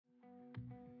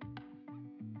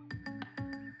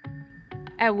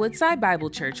At Woodside Bible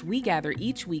Church, we gather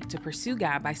each week to pursue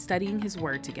God by studying His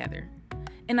Word together.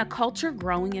 In a culture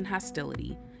growing in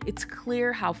hostility, it's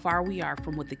clear how far we are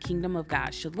from what the kingdom of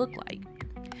God should look like.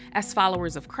 As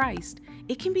followers of Christ,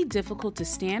 it can be difficult to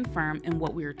stand firm in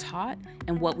what we are taught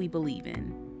and what we believe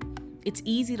in. It's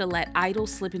easy to let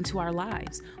idols slip into our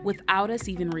lives without us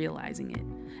even realizing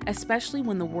it, especially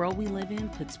when the world we live in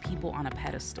puts people on a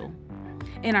pedestal.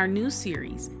 In our new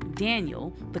series,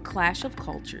 Daniel, The Clash of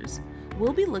Cultures,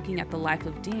 we'll be looking at the life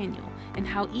of Daniel and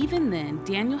how even then,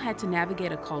 Daniel had to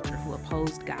navigate a culture who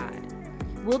opposed God.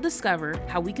 We'll discover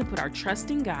how we can put our trust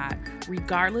in God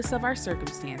regardless of our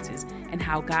circumstances and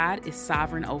how God is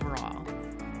sovereign over all.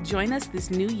 Join us this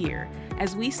new year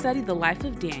as we study the life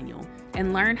of Daniel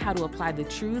and learn how to apply the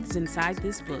truths inside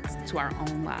this book to our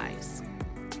own lives.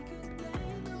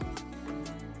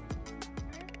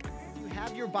 You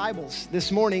have your Bibles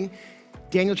this morning,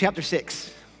 Daniel chapter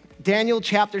 6. Daniel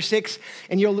chapter 6,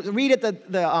 and you'll read at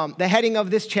the heading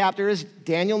of this chapter is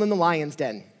Daniel in the lion's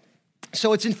den.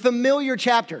 So it's a familiar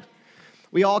chapter.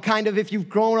 We all kind of, if you've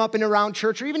grown up and around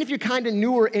church, or even if you're kind of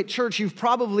newer at church, you've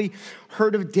probably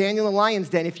heard of Daniel in the lion's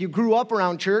den. If you grew up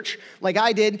around church, like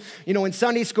I did, in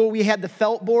Sunday school, we had the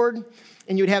felt board,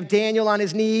 and you'd have Daniel on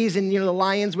his knees, and, the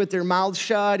lions with their mouths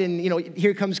shut, and,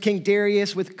 here comes King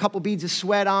Darius with a couple beads of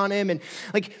sweat on him, and,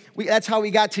 that's how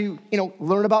we got to,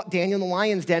 learn about Daniel in the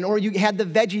lion's den. Or you had the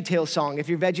VeggieTales song. If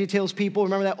you're VeggieTales people,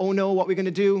 remember that, oh no, what we're gonna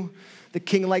do? The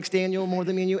king likes Daniel more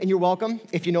than me and you, and you're welcome.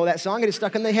 If you know that song, it is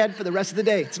stuck in the head for the rest of the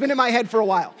day. It's been in my head for a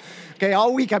while. Okay,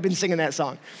 all week I've been singing that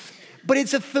song. But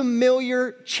it's a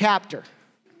familiar chapter,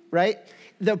 right?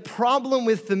 The problem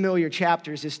with familiar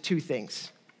chapters is two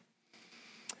things.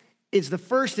 The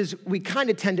first is we kind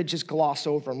of tend to just gloss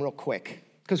over them real quick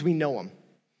because we know them.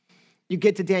 You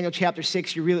get to Daniel chapter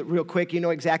 6, you read it real quick, you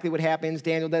know exactly what happens.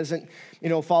 Daniel doesn't,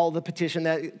 follow the petition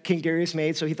that King Darius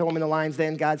made, so he throw him in the lion's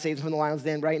den. God saves him from the lion's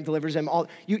den, right, and delivers him.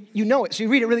 You know it, so you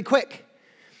read it really quick.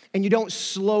 And you don't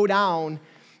slow down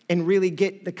and really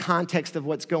get the context of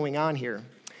what's going on here.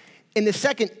 And the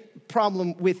second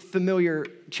problem with familiar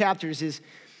chapters is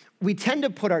we tend to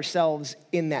put ourselves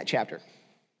in that chapter.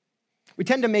 We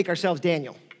tend to make ourselves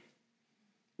Daniel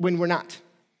when we're not.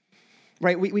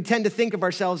 Right, we tend to think of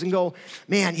ourselves and go,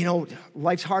 man,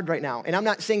 life's hard right now. And I'm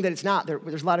not saying that it's not.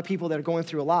 There's a lot of people that are going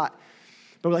through a lot.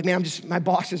 But we're like, man, my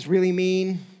boss is really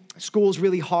mean. School's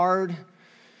really hard.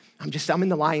 I'm in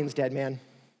the lion's den, man.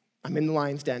 I'm in the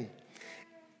lion's den.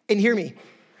 And hear me,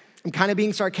 I'm kind of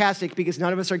being sarcastic because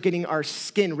none of us are getting our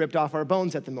skin ripped off our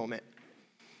bones at the moment.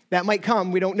 That might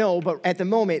come, we don't know, but at the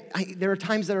moment, there are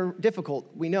times that are difficult,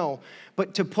 we know.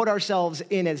 But to put ourselves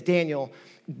in as Daniel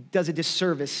does a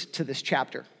disservice to this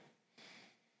chapter.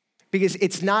 Because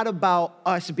it's not about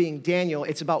us being Daniel,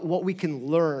 it's about what we can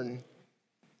learn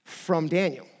from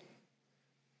Daniel.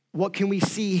 What can we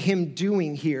see him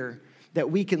doing here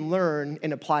that we can learn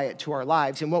and apply it to our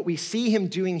lives? And what we see him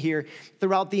doing here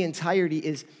throughout the entirety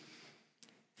is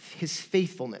his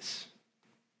faithfulness.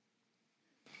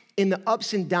 In the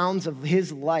ups and downs of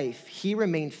his life, he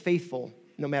remained faithful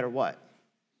no matter what.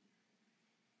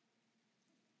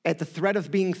 At the threat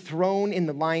of being thrown in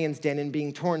the lion's den and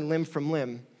being torn limb from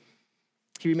limb,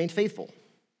 he remained faithful.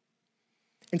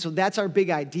 And so that's our big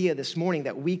idea this morning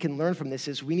that we can learn from this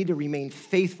is we need to remain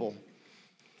faithful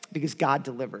because God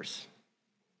delivers.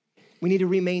 We need to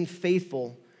remain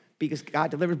faithful because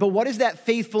God delivers. But what does that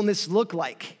faithfulness look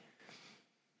like?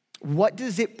 What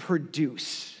does it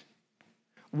produce?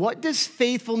 What does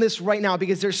faithfulness right now,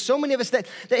 because there's so many of us that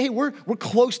hey, we're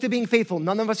close to being faithful.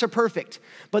 None of us are perfect.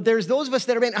 But there's those of us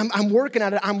that are, man, I'm working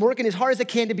at it. I'm working as hard as I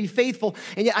can to be faithful,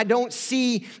 and yet I don't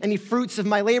see any fruits of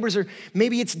my labors, or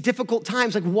maybe it's difficult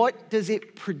times. Like, what does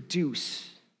it produce?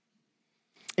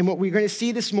 And what we're going to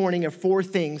see this morning are four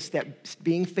things that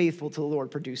being faithful to the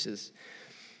Lord produces.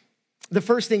 The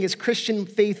first thing is Christian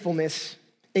faithfulness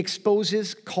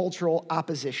exposes cultural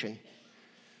opposition.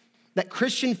 That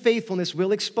Christian faithfulness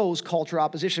will expose cultural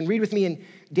opposition. Read with me in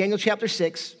Daniel chapter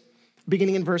 6,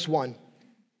 beginning in verse 1.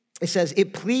 It says,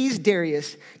 it pleased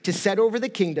Darius to set over the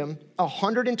kingdom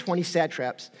 120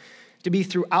 satraps, to be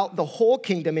throughout the whole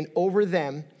kingdom, and over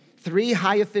them 3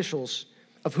 high officials,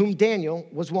 of whom Daniel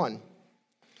was one,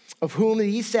 of whom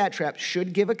these satraps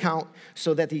should give account,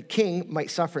 so that the king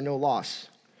might suffer no loss.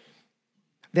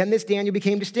 Then this Daniel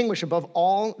became distinguished above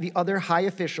all the other high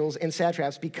officials and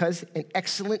satraps because an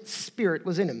excellent spirit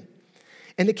was in him.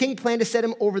 And the king planned to set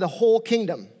him over the whole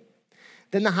kingdom.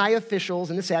 Then the high officials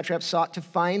and the satraps sought to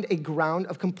find a ground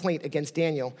of complaint against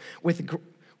Daniel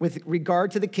with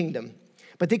regard to the kingdom.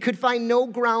 But they could find no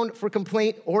ground for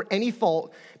complaint or any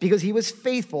fault because he was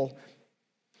faithful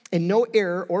and no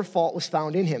error or fault was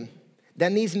found in him.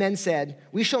 Then these men said,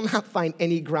 we shall not find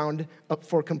any ground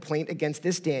for complaint against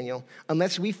this Daniel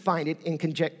unless we find it in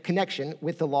connection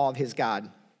with the law of his God.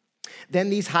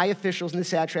 Then these high officials and the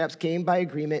satraps came by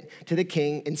agreement to the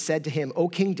king and said to him, O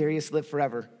King Darius, live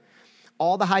forever.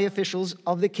 All the high officials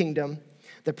of the kingdom,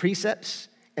 the precepts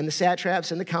and the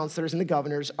satraps and the counselors and the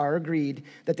governors are agreed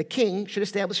that the king should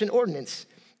establish an ordinance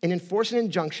and enforce an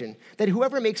injunction that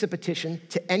whoever makes a petition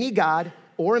to any god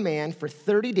or a man for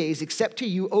 30 days, except to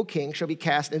you, O king, shall be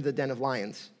cast into the den of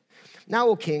lions. Now,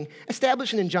 O king,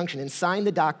 establish an injunction and sign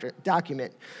the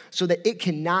document so that it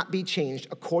cannot be changed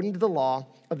according to the law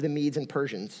of the Medes and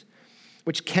Persians,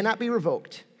 which cannot be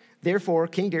revoked. Therefore,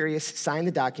 King Darius signed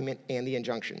the document and the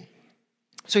injunction.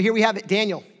 So here we have it,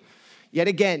 Daniel, yet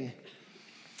again,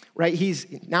 right? He's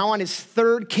now on his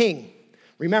third king.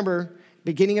 Remember,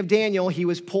 beginning of Daniel, he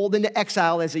was pulled into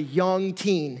exile as a young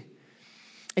teen.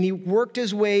 And he worked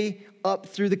his way up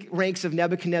through the ranks of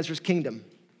Nebuchadnezzar's kingdom.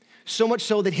 So much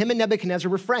so that him and Nebuchadnezzar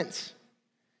were friends.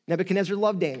 Nebuchadnezzar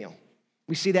loved Daniel.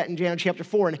 We see that in Daniel chapter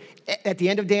 4. And at the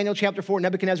end of Daniel chapter 4,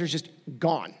 Nebuchadnezzar is just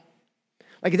gone.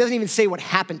 Like, it doesn't even say what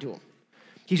happened to him.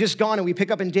 He's just gone. And we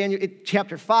pick up in Daniel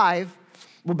chapter 5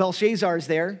 where Belshazzar is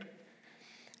there.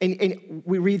 And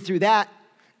we read through that.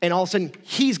 And all of a sudden,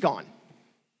 he's gone.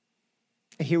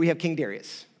 And here we have King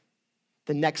Darius,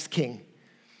 the next king.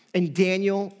 And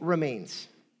Daniel remains.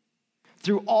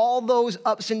 Through all those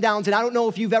ups and downs, and I don't know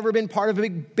if you've ever been part of a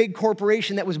big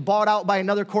corporation that was bought out by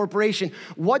another corporation.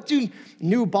 What do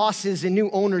new bosses and new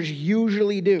owners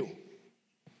usually do?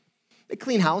 They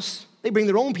clean house. They bring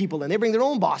their own people in. They bring their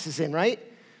own bosses in, right?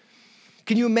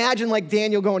 Can you imagine like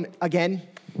Daniel going, again?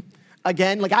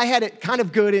 Like I had it kind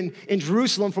of good in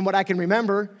Jerusalem from what I can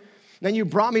remember. Then you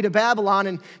brought me to Babylon,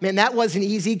 and man, that wasn't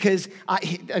easy because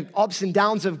ups and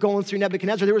downs of going through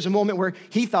Nebuchadnezzar. There was a moment where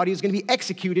he thought he was going to be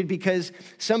executed because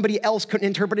somebody else couldn't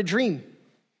interpret a dream.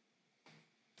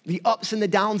 The ups and the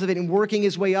downs of it and working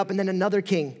his way up, and then another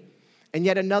king, and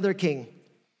yet another king.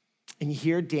 And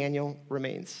here Daniel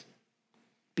remains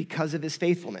because of his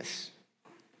faithfulness.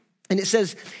 And it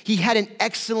says he had an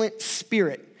excellent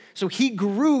spirit. So he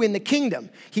grew in the kingdom.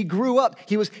 He grew up.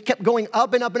 He kept going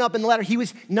up and up and up in the ladder. He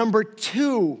was number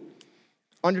 2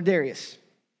 under Darius.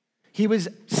 He was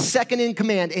second in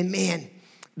command. And man,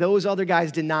 those other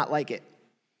guys did not like it.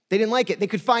 They didn't like it.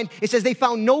 It says they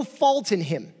found no fault in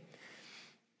him.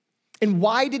 And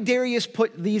why did Darius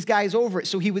put these guys over it?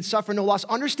 So he would suffer no loss.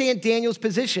 Understand Daniel's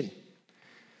position.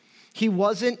 He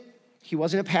wasn't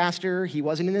a pastor. He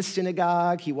wasn't in a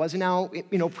synagogue. He wasn't out,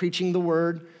 preaching the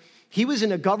word. He was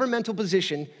in a governmental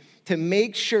position to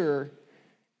make sure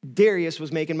Darius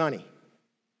was making money.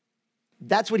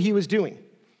 That's what he was doing.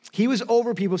 He was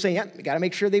over people saying, yeah, you got to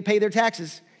make sure they pay their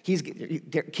taxes.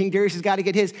 King Darius has got to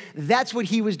get his. That's what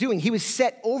he was doing. He was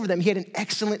set over them. He had an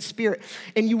excellent spirit.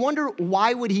 And you wonder,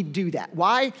 why would he do that?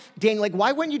 Why, Daniel,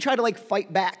 why wouldn't you try to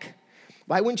fight back?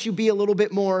 Why wouldn't you be a little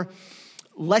bit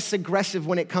less aggressive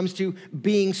when it comes to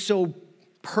being so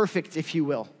perfect, if you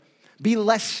will? Be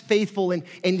less faithful and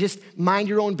just mind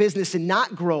your own business and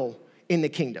not grow in the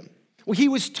kingdom. Well, he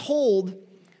was told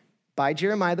by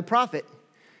Jeremiah the prophet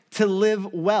to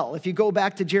live well. If you go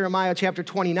back to Jeremiah chapter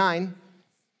 29,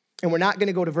 and we're not going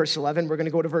to go to verse 11, we're going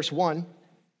to go to verse 1.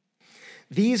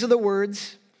 These are the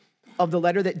words of the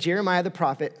letter that Jeremiah the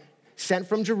prophet sent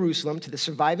from Jerusalem to the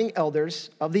surviving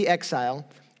elders of the exile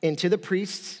and to the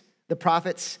priests, the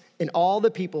prophets, and all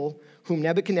the people whom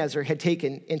Nebuchadnezzar had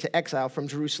taken into exile from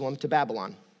Jerusalem to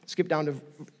Babylon. Skip down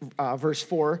to verse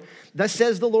 4. Thus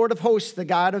says the Lord of hosts, the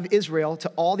God of Israel, to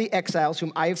all the exiles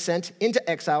whom I have sent into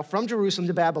exile from Jerusalem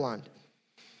to Babylon.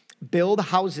 Build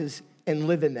houses and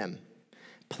live in them.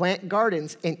 Plant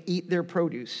gardens and eat their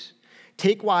produce.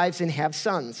 Take wives and have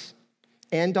sons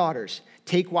and daughters.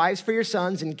 Take wives for your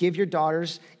sons and give your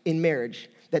daughters in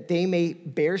marriage, that they may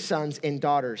bear sons and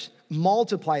daughters.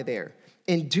 Multiply there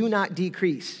and do not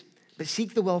decrease. But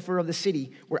seek the welfare of the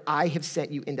city where I have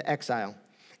sent you into exile,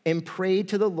 and pray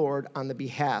to the Lord on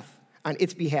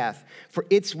its behalf, for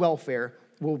its welfare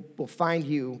will find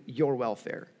you your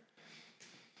welfare.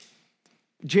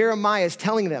 Jeremiah is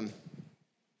telling them,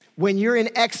 when you're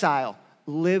in exile,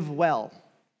 live well.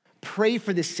 Pray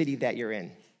for the city that you're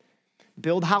in.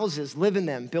 Build houses, live in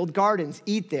them, build gardens,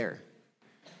 eat there.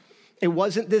 It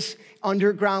wasn't this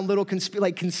underground little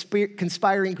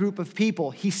conspiring group of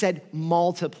people. He said,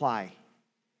 multiply.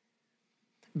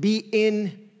 Be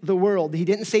in the world. He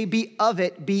didn't say be of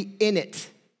it, be in it.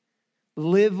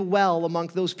 Live well among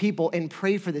those people and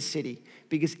pray for the city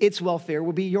because its welfare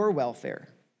will be your welfare.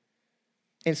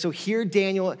 And so here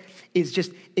Daniel is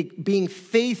just being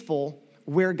faithful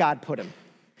where God put him.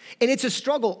 And it's a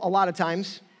struggle a lot of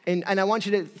times And I want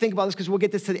you to think about this because we'll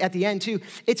get this at the end too.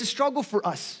 It's a struggle for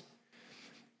us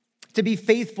to be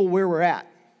faithful where we're at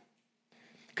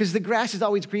because the grass is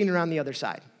always greener on the other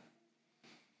side.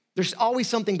 There's always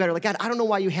something better. Like, God, I don't know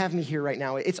why you have me here right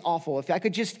now. It's awful. If you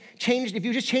just change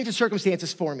the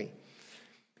circumstances for me.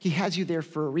 He has you there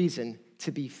for a reason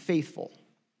to be faithful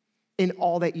in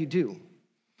all that you do.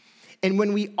 And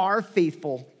when we are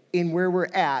faithful in where we're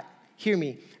at, hear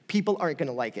me, people aren't going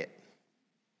to like it.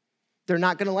 They're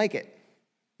not going to like it.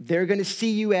 They're going to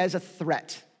see you as a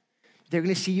threat. They're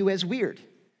going to see you as weird.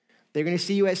 They're going to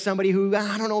see you as somebody who,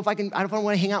 I don't want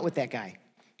to hang out with that guy.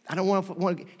 I don't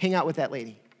want to hang out with that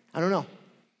lady. I don't know.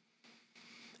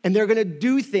 And they're going to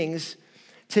do things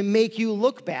to make you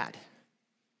look bad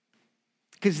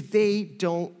because they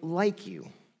don't like you.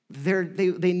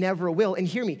 They never will. And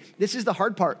hear me, this is the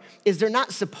hard part, is they're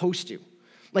not supposed to.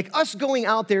 Like us going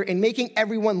out there and making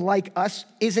everyone like us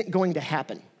isn't going to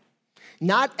happen.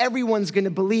 Not everyone's going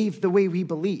to believe the way we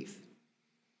believe.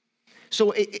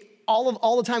 So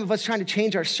all the time of us trying to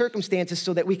change our circumstances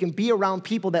so that we can be around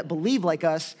people that believe like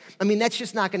us, that's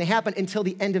just not going to happen until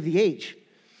the end of the age.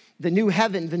 The new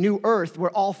heaven, the new earth,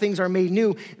 where all things are made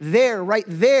new, right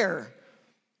there,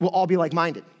 we'll all be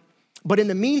like-minded. But in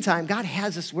the meantime, God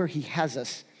has us where he has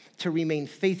us to remain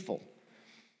faithful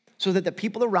so that the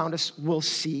people around us will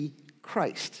see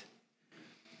Christ.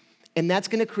 And that's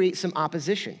going to create some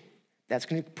opposition. You're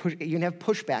going to have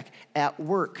pushback at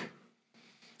work,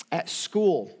 at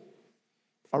school,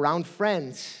 around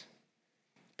friends.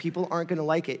 People aren't going to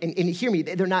like it. And hear me,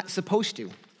 they're not supposed to.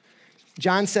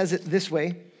 John says it this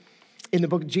way in the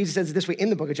book, Jesus says it this way in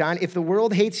the book of John, if the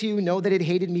world hates you, know that it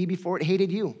hated me before it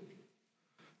hated you.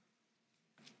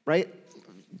 Right?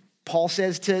 Paul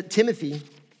says to Timothy,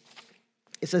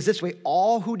 it says this way,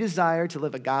 all who desire to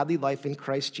live a godly life in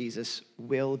Christ Jesus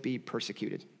will be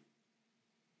persecuted.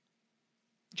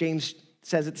 James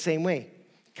says it the same way.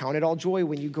 Count it all joy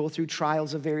when you go through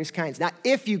trials of various kinds. Not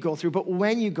if you go through, but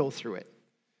when you go through it.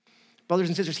 Brothers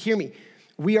and sisters, hear me.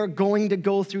 We are going to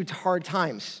go through hard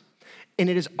times, and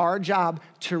it is our job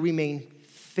to remain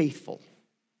faithful.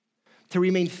 To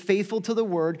remain faithful to the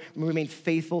word, and remain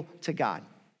faithful to God.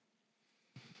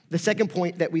 The second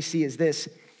point that we see is this.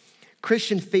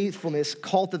 Christian faithfulness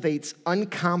cultivates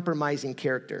uncompromising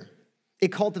character.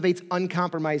 It cultivates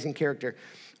uncompromising character.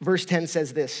 Verse 10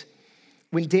 says this,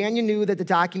 when Daniel knew that the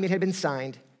document had been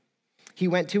signed, he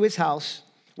went to his house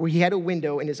where he had a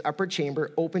window in his upper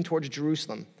chamber open towards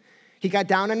Jerusalem. He got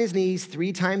down on his knees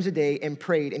 3 times a day and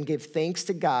prayed and gave thanks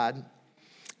to God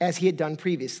as he had done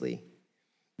previously.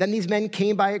 Then these men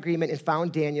came by agreement and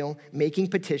found Daniel making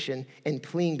petition and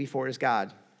pleading before his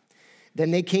God.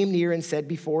 Then they came near and said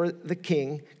before the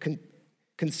king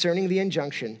concerning the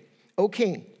injunction, O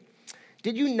king,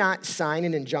 did you not sign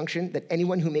an injunction that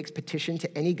anyone who makes petition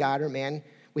to any god or man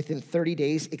within 30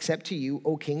 days except to you,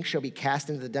 O king, shall be cast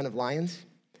into the den of lions?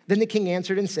 Then the king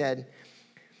answered and said,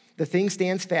 the thing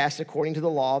stands fast according to the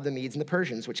law of the Medes and the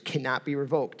Persians, which cannot be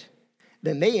revoked.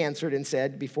 Then they answered and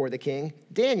said before the king,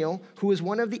 Daniel, who is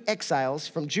one of the exiles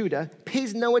from Judah,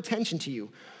 pays no attention to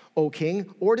you, O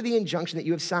king, or to the injunction that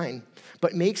you have signed,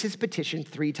 but makes his petition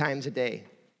 3 times a day.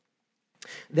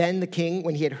 Then the king,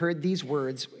 when he had heard these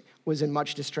words, was in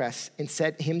much distress and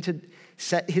set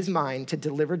his mind to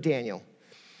deliver Daniel.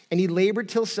 And he labored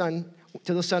till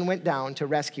the sun went down to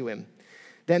rescue him.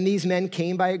 Then these men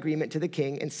came by agreement to the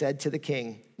king and said to the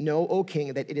king, know, O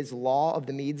king, that it is law of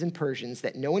the Medes and Persians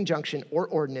that no injunction or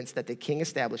ordinance that the king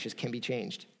establishes can be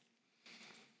changed.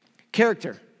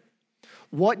 Character.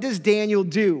 What does Daniel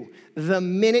do the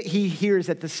minute he hears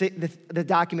that the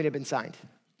document had been signed?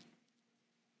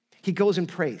 He goes and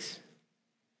prays.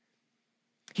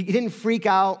 He didn't freak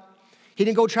out. He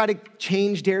didn't go try to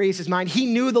change Darius's mind. He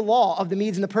knew the law of the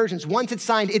Medes and the Persians. Once it's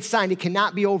signed, it's signed. It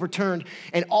cannot be overturned.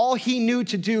 And all he knew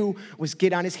to do was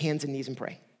get on his hands and knees and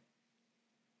pray.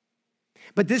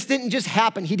 But this didn't just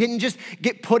happen. He didn't just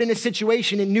get put in a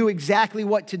situation and knew exactly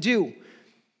what to do.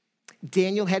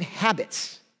 Daniel had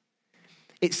habits.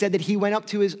 It said that he went up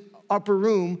to his upper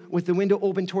room with the window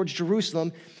open towards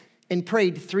Jerusalem and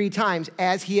prayed 3 times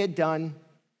as he had done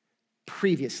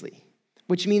previously,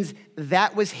 which means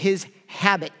that was his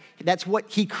habit. That's what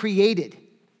he created.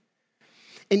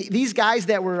 And these guys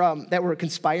that were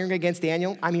conspiring against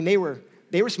Daniel, they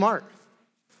were smart.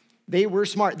 They were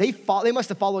smart. They must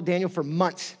have followed Daniel for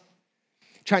months,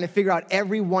 trying to figure out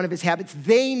every one of his habits.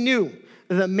 They knew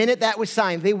the minute that was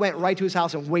signed, they went right to his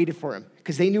house and waited for him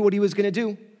because they knew what he was going to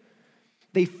do.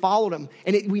 They followed him.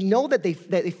 And we know that they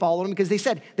followed him because they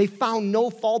said they found no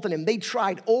fault in him. They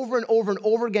tried over and over and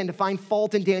over again to find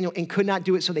fault in Daniel and could not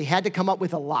do it, so they had to come up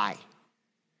with a lie.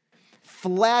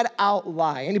 flat out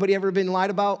lie. Anybody ever been lied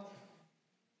about?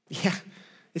 Yeah,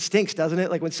 it stinks, doesn't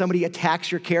it? Like when somebody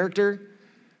attacks your character.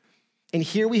 And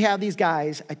here we have these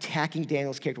guys attacking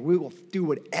Daniel's character. We will do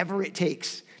whatever it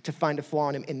takes to find a flaw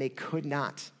in him, and they could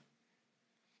not.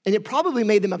 And it probably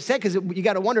made them upset because you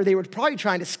got to wonder, they were probably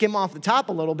trying to skim off the top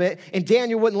a little bit, and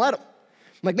Daniel wouldn't let them.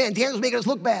 I'm like, man, Daniel's making us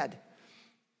look bad.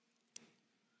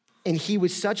 And he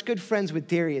was such good friends with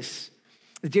Darius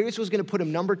that Darius was going to put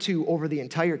him number 2 over the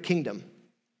entire kingdom.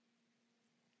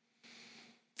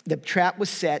 The trap was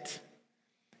set,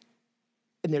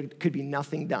 and there could be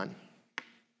nothing done.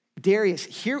 Darius,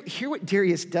 hear what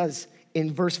Darius does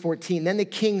in verse 14. Then the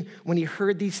king, when he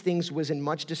heard these things, was in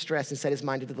much distress and set his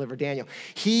mind to deliver Daniel.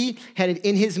 He had it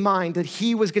in his mind that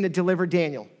he was going to deliver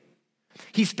Daniel.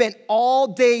 He spent all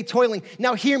day toiling.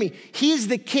 Now hear me, he is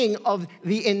the king of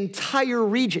the entire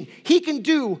region. He can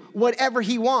do whatever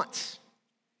he wants.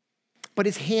 But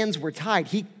his hands were tied.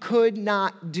 He could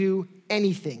not do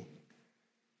anything.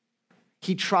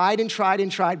 He tried and tried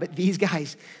and tried, but these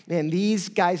guys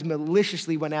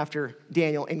maliciously went after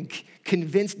Daniel and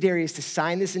convinced Darius to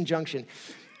sign this injunction.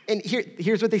 And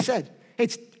here's what they said. Hey,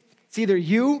 it's either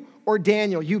you or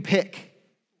Daniel, you pick.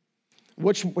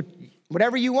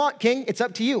 Whatever you want, king, it's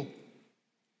up to you.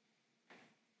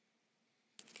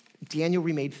 Daniel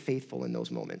remained faithful in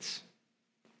those moments.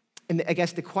 And I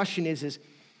guess the question is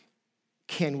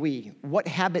can we? What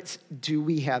habits do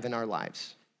we have in our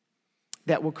lives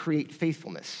that will create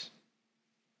faithfulness?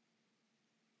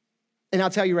 And I'll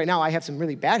tell you right now, I have some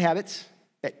really bad habits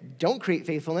that don't create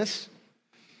faithfulness,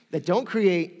 that don't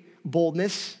create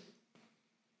boldness.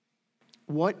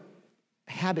 What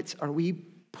habits are we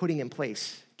putting in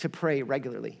place to pray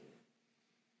regularly?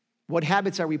 What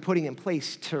habits are we putting in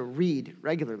place to read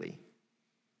regularly?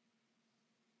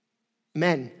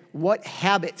 Men, what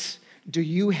habits do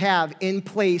you have in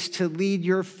place to lead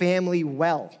your family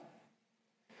well?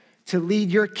 To lead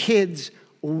your kids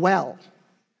well?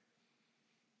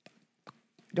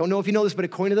 Don't know if you know this, but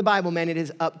according to the Bible, man, it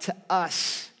is up to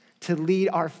us to lead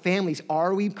our families.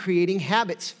 Are we creating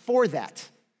habits for that?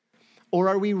 Or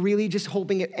are we really just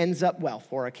hoping it ends up well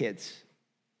for our kids?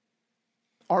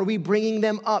 Are we bringing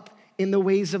them up in the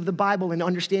ways of the Bible and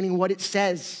understanding what it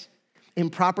says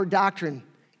in proper doctrine,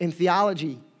 in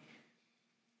theology?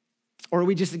 Or are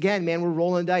we just, again, man, we're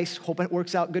rolling the dice, hoping it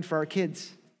works out good for our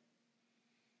kids?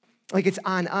 Like it's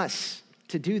on us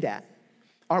to do that.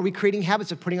 Are we creating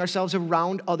habits of putting ourselves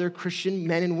around other Christian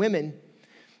men and women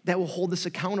that will hold us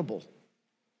accountable?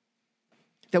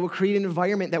 That will create an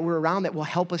environment that we're around that will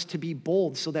help us to be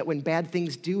bold so that when bad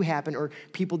things do happen or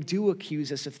people do accuse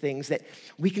us of things, that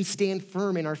we can stand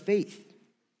firm in our faith?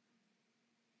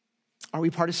 Are we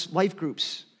part of life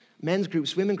groups, men's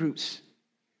groups, women groups?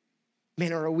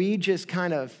 Man, or are we just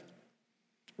kind of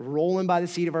rolling by the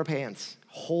seat of our pants,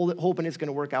 hoping it's going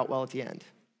to work out well at the end?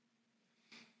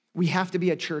 We have to be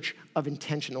a church of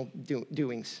intentional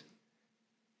doings,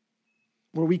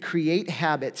 where we create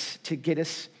habits to get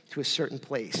us to a certain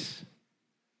place.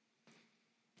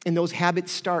 And those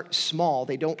habits start small.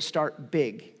 They don't start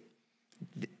big.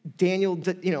 Daniel,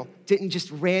 didn't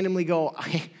just randomly go,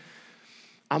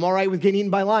 I'm all right with getting eaten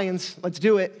by lions. Let's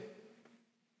do it.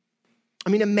 I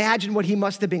mean, imagine what he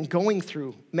must have been going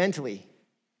through mentally.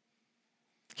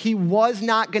 He was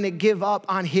not going to give up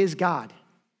on his God.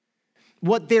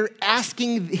 What they're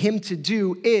asking him to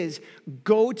do is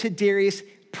go to Darius,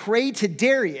 pray to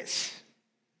Darius,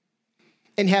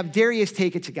 and have Darius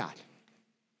take it to God.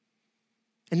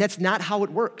 And that's not how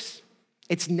it works.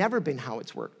 It's never been how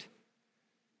it's worked.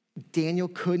 Daniel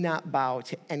could not bow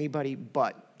to anybody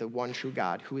but the one true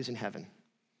God who is in heaven.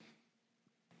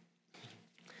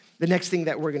 The next thing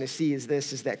that we're going to see is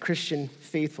that Christian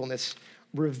faithfulness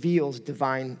reveals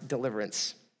divine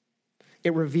deliverance.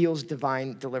 It reveals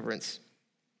divine deliverance.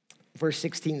 Verse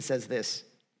 16 says this: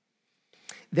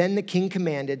 Then the king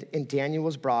commanded, and Daniel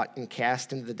was brought and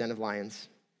cast into the den of lions.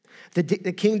 The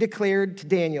king declared to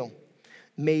Daniel,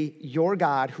 May your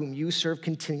God, whom you serve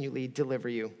continually, deliver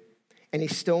you. And a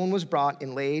stone was brought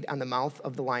and laid on the mouth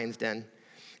of the lion's den.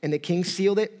 And the king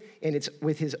sealed it, and it's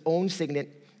with his own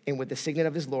signet and with the signet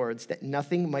of his lords, that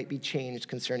nothing might be changed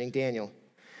concerning Daniel.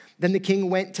 Then the king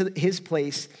went to his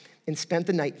place and spent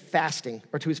the night fasting,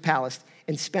 or to his palace,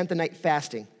 and spent the night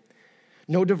fasting.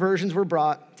 No diversions were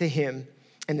brought to him,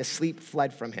 and the sleep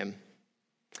fled from him.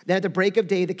 Then at the break of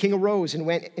day, the king arose and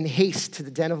went in haste to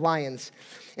the den of lions.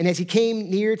 And as he came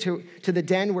near to the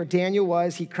den where Daniel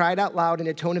was, he cried out loud in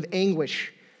a tone of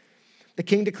anguish. The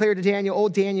king declared to Daniel, O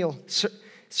Daniel,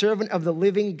 servant of the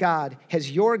living God, has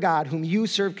your God, whom you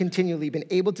serve continually, been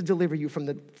able to deliver you from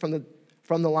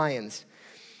the lions?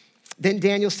 Then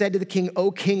Daniel said to the king, "O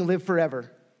king, live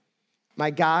forever. My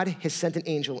God has sent an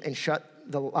angel and shut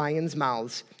the lions'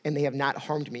 mouths, and they have not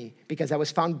harmed me, because I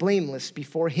was found blameless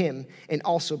before him and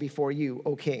also before you,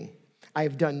 O king. I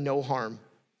have done no harm."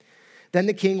 Then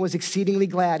the king was exceedingly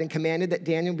glad and commanded that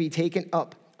Daniel be taken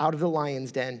up out of the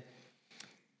lion's den.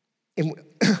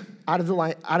 Out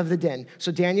of the den.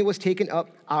 So Daniel was taken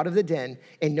up out of the den,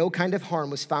 and no kind of harm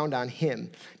was found on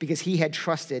him, because he had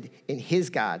trusted in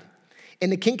his God.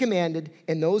 And the king commanded,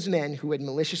 and those men who had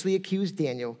maliciously accused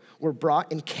Daniel were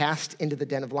brought and cast into the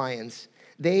den of lions,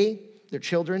 they, their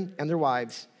children, and their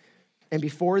wives. And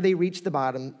before they reached the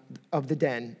bottom of the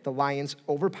den, the lions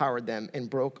overpowered them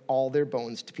and broke all their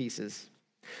bones to pieces.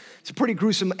 It's a pretty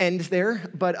gruesome end there,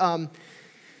 but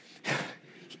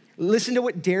listen to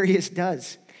what Darius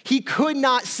does. He could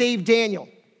not save Daniel.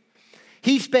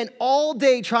 He spent all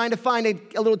day trying to find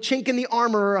a little chink in the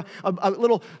armor, or a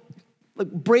little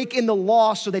break in the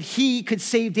law so that he could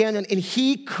save Daniel, and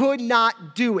he could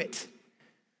not do it.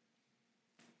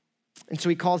 And so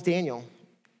he calls Daniel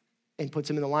and puts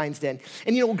him in the lion's den.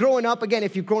 And growing up, again,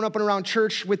 if you've grown up and around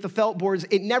church with the felt boards,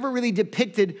 it never really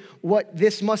depicted what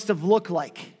this must have looked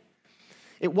like.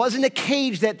 It wasn't a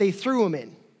cage that they threw him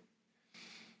in.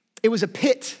 It was a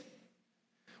pit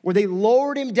where they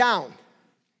lowered him down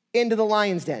into the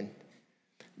lion's den.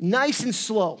 Nice and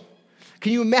slow.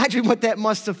 Can you imagine what that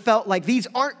must have felt like? These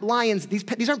aren't lions,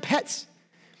 these aren't pets.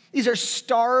 These are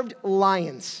starved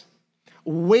lions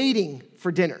waiting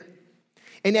for dinner.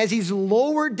 And as he's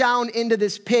lowered down into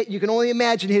this pit, you can only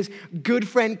imagine his good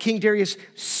friend King Darius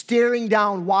staring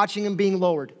down, watching him being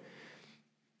lowered.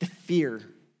 The fear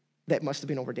that must have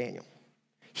been over Daniel.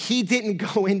 He didn't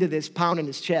go into this pounding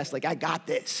his chest like, "I got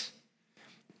this."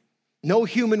 No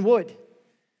human would.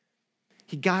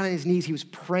 He got on his knees, he was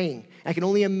praying. I can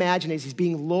only imagine as he's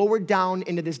being lowered down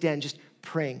into this den, just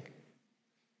praying.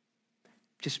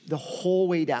 Just the whole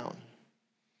way down.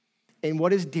 And what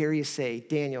does Darius say?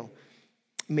 "Daniel,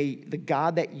 may the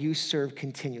God that you serve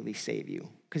continually save you,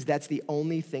 because that's the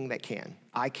only thing that can.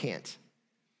 I can't."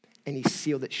 And he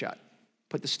sealed it shut,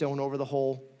 put the stone over the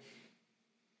hole,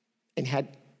 and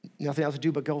had nothing else to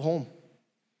do but go home.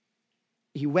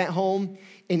 He went home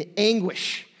in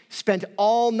anguish, spent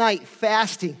all night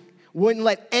fasting, wouldn't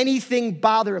let anything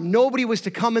bother him. Nobody was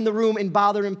to come in the room and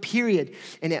bother him, period.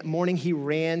 And at morning, he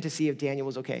ran to see if Daniel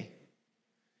was okay.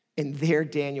 And there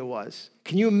Daniel was.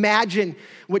 Can you imagine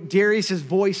what Darius's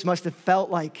voice must have felt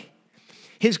like?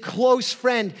 His close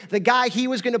friend, the guy he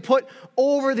was going to put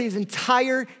over his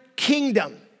entire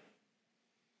kingdom.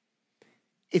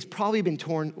 It's probably been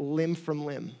torn limb from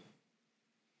limb.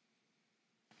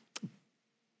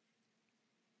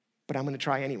 But I'm going to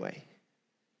try anyway.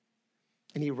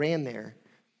 And he ran there,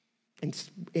 and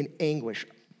in anguish,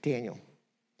 "Daniel,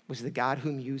 was the God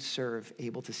whom you serve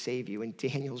able to save you?" And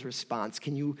Daniel's response,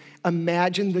 can you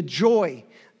imagine the joy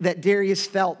that Darius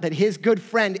felt that his good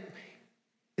friend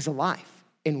is alive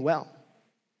and well?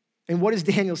 And what does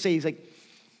Daniel say? He's like,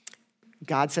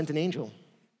 "God sent an angel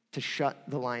to shut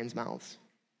the lions' mouths."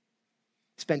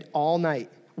 Spent all night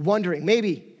wondering,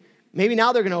 maybe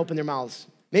now they're going to open their mouths.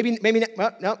 Maybe not,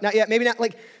 well, no, not yet. Maybe not.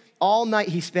 Like all night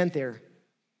he spent there.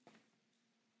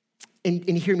 And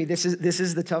hear me, this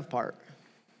is the tough part.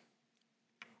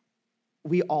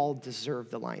 We all deserve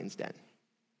the lion's den.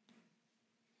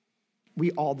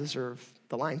 We all deserve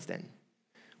the lion's den.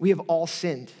 We have all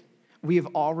sinned. We have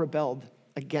all rebelled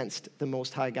against the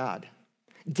Most High God.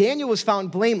 Daniel was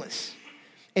found blameless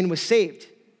and was saved.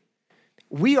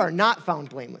 We are not found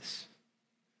blameless.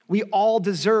 We all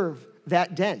deserve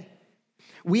that den.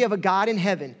 We have a God in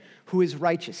heaven who is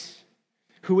righteous,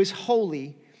 who is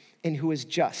holy, and who is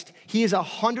just. He is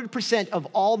 100% of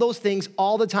all those things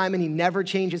all the time, and he never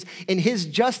changes. And his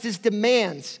justice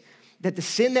demands that the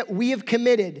sin that we have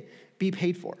committed be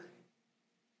paid for.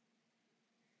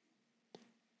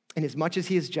 And as much as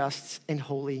he is just and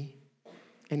holy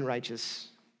and righteous,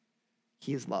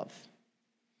 he is love.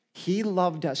 He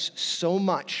loved us so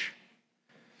much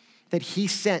that he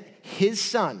sent his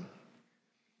son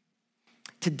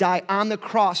to die on the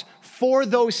cross for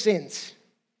those sins.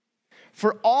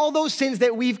 For all those sins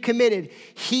that we've committed,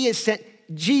 he has sent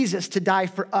Jesus to die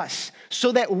for us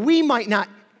so that we might not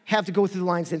have to go through the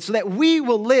lion's den, so that we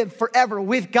will live forever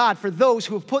with God for those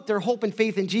who have put their hope and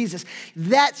faith in Jesus.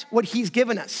 That's what he's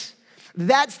given us.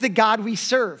 That's the God we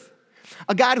serve.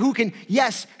 A God who can,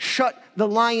 yes, shut the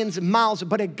lions' mouths,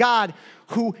 but a God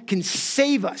who can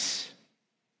save us.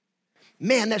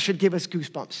 Man, that should give us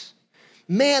goosebumps.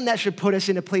 Man, that should put us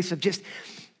in a place of just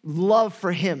love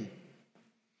for him.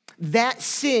 That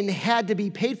sin had to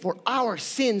be paid for. Our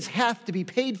sins have to be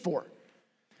paid for.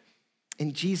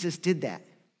 And Jesus did that.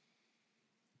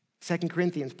 2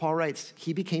 Corinthians, Paul writes,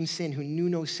 he became sin who knew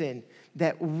no sin,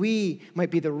 that we might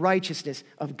be the righteousness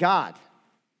of God.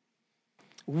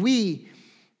 We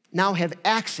now have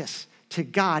access to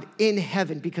God in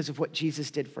heaven because of what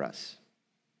Jesus did for us.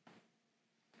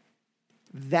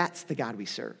 That's the God we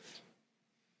serve.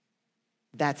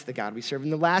 That's the God we serve.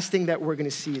 And the last thing that we're going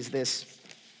to see is this.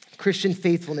 Christian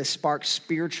faithfulness sparks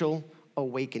spiritual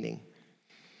awakening.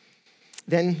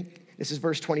 Then, this is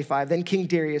verse 25, then King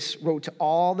Darius wrote to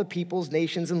all the peoples,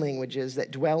 nations, and languages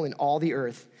that dwell in all the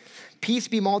earth, peace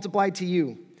be multiplied to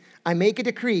you. I make a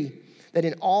decree that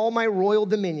in all my royal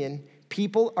dominion,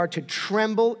 people are to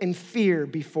tremble and fear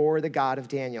before the God of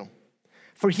Daniel.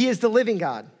 For he is the living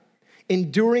God,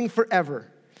 enduring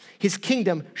forever. His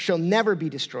kingdom shall never be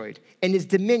destroyed, and his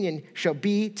dominion shall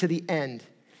be to the end.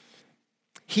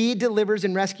 He delivers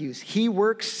and rescues. He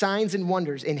works signs and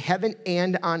wonders in heaven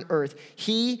and on earth.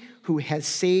 He who has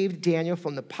saved Daniel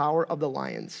from the power of the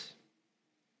lions.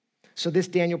 So this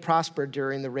Daniel prospered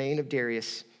during the reign of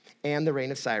Darius and the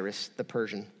reign of Cyrus the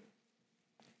Persian.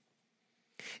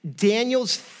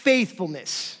 Daniel's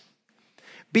faithfulness,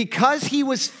 because he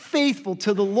was faithful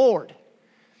to the Lord,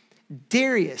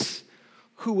 Darius,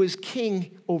 who was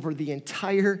king over the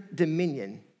entire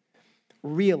dominion,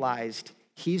 realized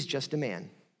he's just a man.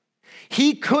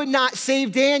 He could not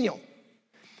save Daniel.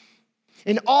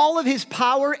 In all of his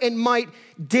power and might,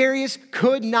 Darius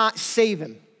could not save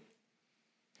him.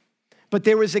 But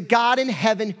there was a God in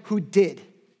heaven who did.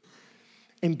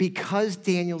 And because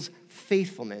Daniel's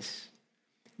faithfulness,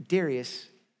 Darius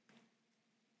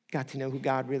got to know who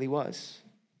God really was.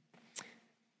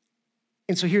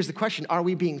 And so here's the question, are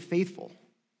we being faithful?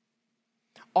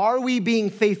 Are we being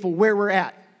faithful where we're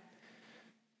at?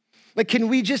 Like, can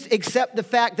we just accept the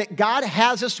fact that God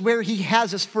has us where he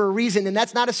has us for a reason, and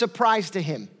that's not a surprise to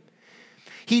him?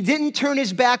 He didn't turn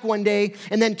his back one day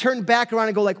and then turn back around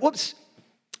and go like, whoops,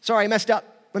 sorry, I messed up.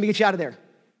 Let me get you out of there.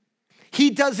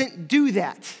 He doesn't do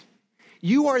that.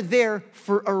 You are there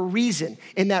for a reason,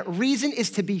 and that reason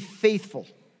is to be faithful.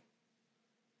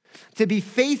 To be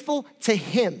faithful to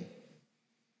him.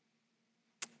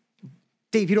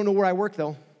 Dave, you don't know where I work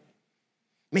though.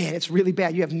 Man, it's really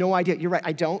bad. You have no idea. You're right,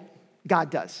 I don't.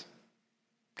 God does.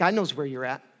 God knows where you're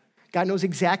at. God knows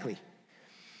exactly.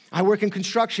 I work in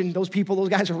construction. Those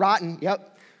guys are rotten.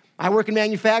 Yep. I work in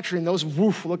manufacturing. Those,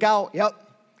 woof, look out. Yep.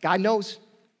 God knows.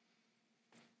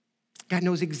 God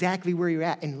knows exactly where you're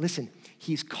at. And listen,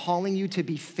 he's calling you to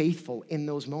be faithful in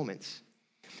those moments.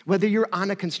 Whether you're on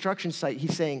a construction site,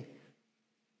 he's saying,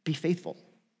 be faithful.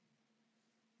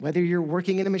 Whether you're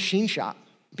working in a machine shop,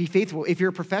 be faithful. If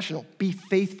you're a professional, be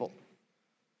faithful.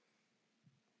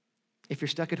 If you're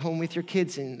stuck at home with your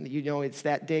kids and you know it's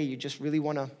that day, you just really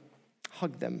want to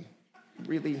hug them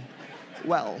really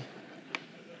well.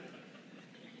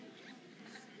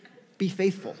 Be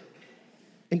faithful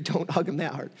and don't hug them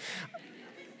that hard.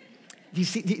 Do you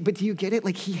see? But do you get it?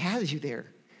 Like, he has you there.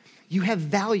 You have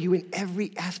value in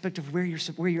every aspect of where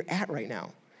you're at right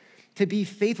now. To be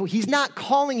faithful. He's not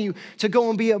calling you to go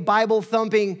and be a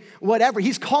Bible-thumping whatever.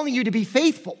 He's calling you to be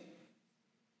faithful.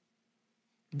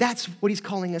 That's what he's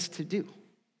calling us to do.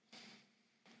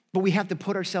 But we have to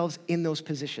put ourselves in those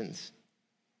positions,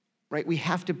 right? We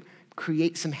have to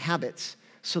create some habits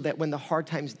so that when the hard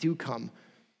times do come,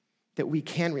 that we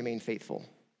can remain faithful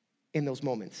in those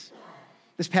moments.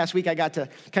 This past week, I got to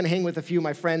kind of hang with a few of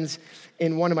my friends,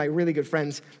 and one of my really good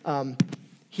friends,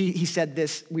 he said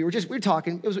this. We were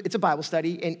talking. It's a Bible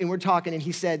study, and we're talking, and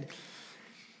he said,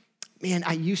 man,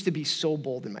 I used to be so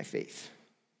bold in my faith.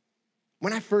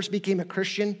 When I first became a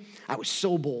Christian, I was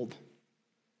so bold.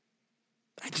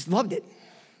 I just loved it.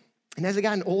 And as I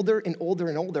got older and older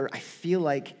and older, I feel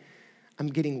like I'm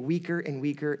getting weaker and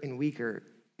weaker and weaker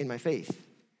in my faith.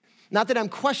 Not that I'm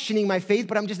questioning my faith,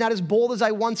 but I'm just not as bold as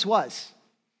I once was.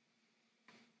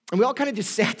 And we all kind of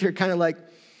just sat there kind of like,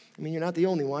 I mean, you're not the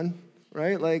only one,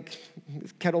 right? Like,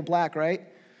 kettle black, right?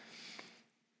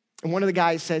 And one of the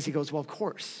guys says, he goes, well, of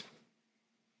course.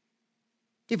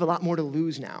 You have a lot more to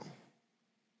lose now.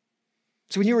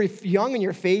 So when you were young in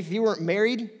your faith, you weren't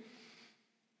married, you're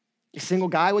a single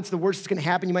guy, what's the worst that's gonna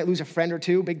happen? You might lose a friend or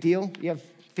two, big deal. You have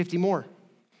 50 more.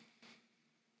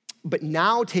 But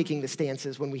now taking the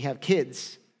stances when we have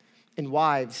kids and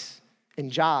wives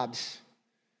and jobs,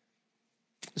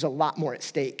 there's a lot more at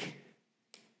stake.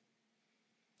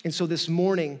 And so this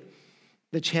morning,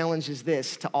 the challenge is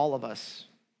this to all of us,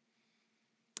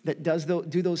 that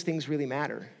do those things really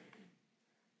matter?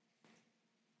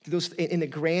 Those, in the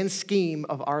grand scheme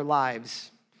of our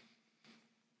lives,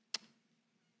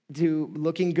 do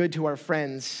looking good to our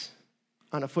friends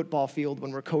on a football field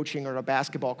when we're coaching, or a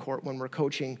basketball court when we're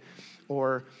coaching,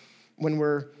 or when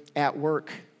we're at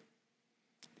work,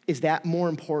 is that more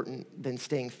important than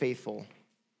staying faithful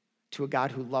to a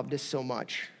God who loved us so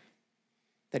much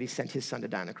that he sent his son to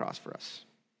die on the cross for us?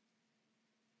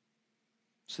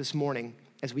 So this morning,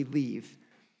 as we leave,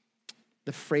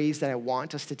 the phrase that I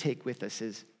want us to take with us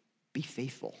is, be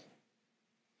faithful.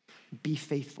 Be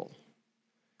faithful.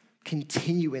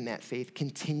 Continue in that faith,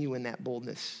 continue in that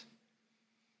boldness,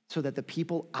 so that the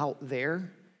people out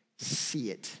there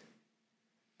see it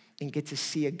and get to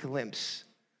see a glimpse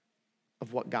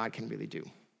of what God can really do.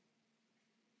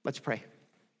 Let's pray.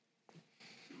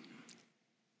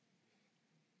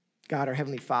 God, our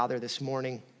Heavenly Father, this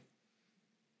morning,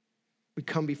 we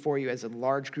come before you as a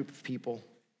large group of people,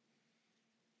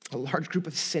 a large group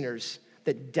of sinners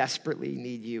that desperately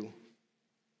need you.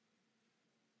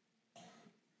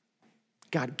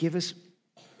 God, give us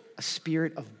a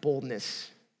spirit of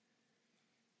boldness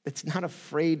that's not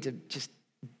afraid to just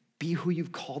be who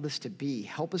you've called us to be.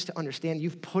 Help us to understand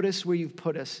you've put us where you've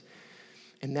put us,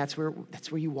 and that's where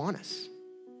you want us.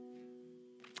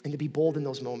 And to be bold in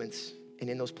those moments and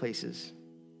in those places.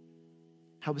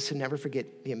 Help us to never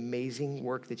forget the amazing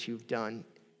work that you've done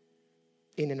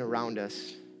in and around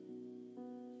us.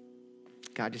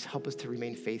 God, just help us to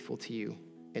remain faithful to you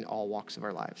in all walks of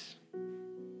our lives.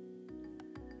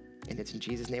 And it's in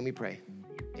Jesus' name we pray.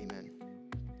 Amen.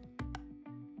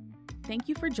 Thank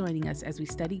you for joining us as we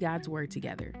study God's Word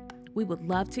together. We would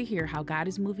love to hear how God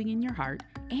is moving in your heart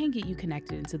and get you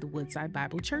connected into the Woodside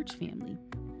Bible Church family.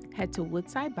 Head to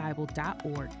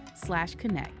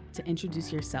woodsidebible.org/connect to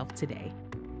introduce yourself today.